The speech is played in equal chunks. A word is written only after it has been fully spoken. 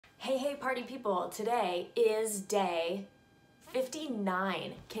Hey party people, today is day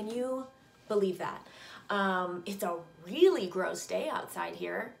 59. Can you believe that? It's a really gross day outside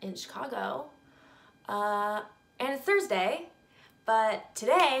here in Chicago. And it's Thursday, but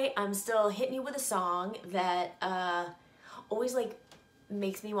today I'm still hitting you with a song that always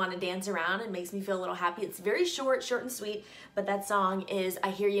makes me want to dance around and makes me feel a little happy. It's very short and sweet, but that song is I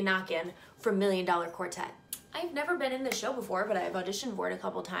Hear You Knockin' from $1 Million Quartet. I've never been in this show before, but I've auditioned for it a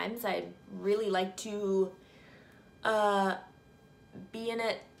couple times. I'd really like to be in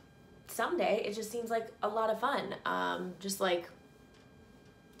it someday. It just seems like a lot of fun. Just like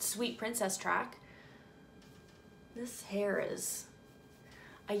sweet princess track. This hair is,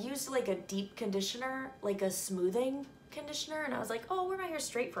 I used like a deep conditioner, like a smoothing conditioner, and I was like, oh, I'll wear my hair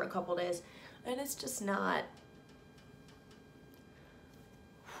straight for a couple days, and it's just not.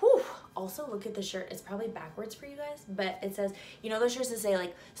 Whew. Also, look at the shirt. It's probably backwards for you guys, but it says, you know those shirts that say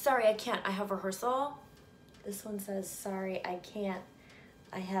like, sorry, I can't, I have rehearsal? This one says, sorry, I can't,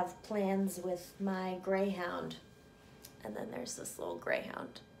 I have plans with my greyhound. And then there's this little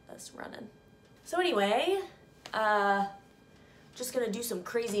greyhound that's running. So anyway, just gonna do some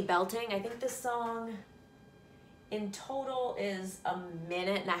crazy belting. I think this song in total is 1.5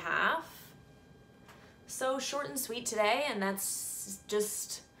 minutes. So short and sweet today, and that's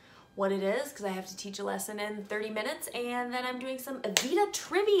just what it is because I have to teach a lesson in 30 minutes, and then I'm doing some Evita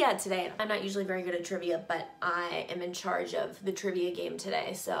trivia today. I'm not usually very good at trivia, but I am in charge of the trivia game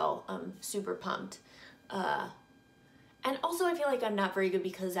today, so I'm super pumped. And also I feel like I'm not very good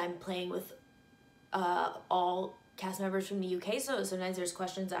because I'm playing with all cast members from the UK, so sometimes there's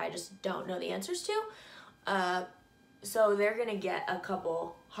questions that I just don't know the answers to. So they're gonna get a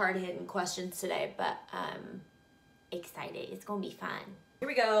couple hard-hitting questions today, but I'm excited. It's gonna be fun. Here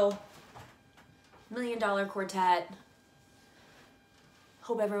we go. $1 Million Quartet.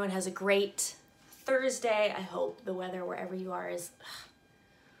 Hope everyone has a great Thursday. I hope the weather wherever you are is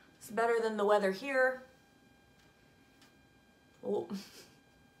it's better than the weather here. Oh.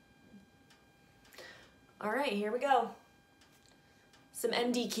 All right, here we go. Some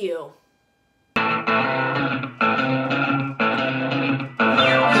MDQ.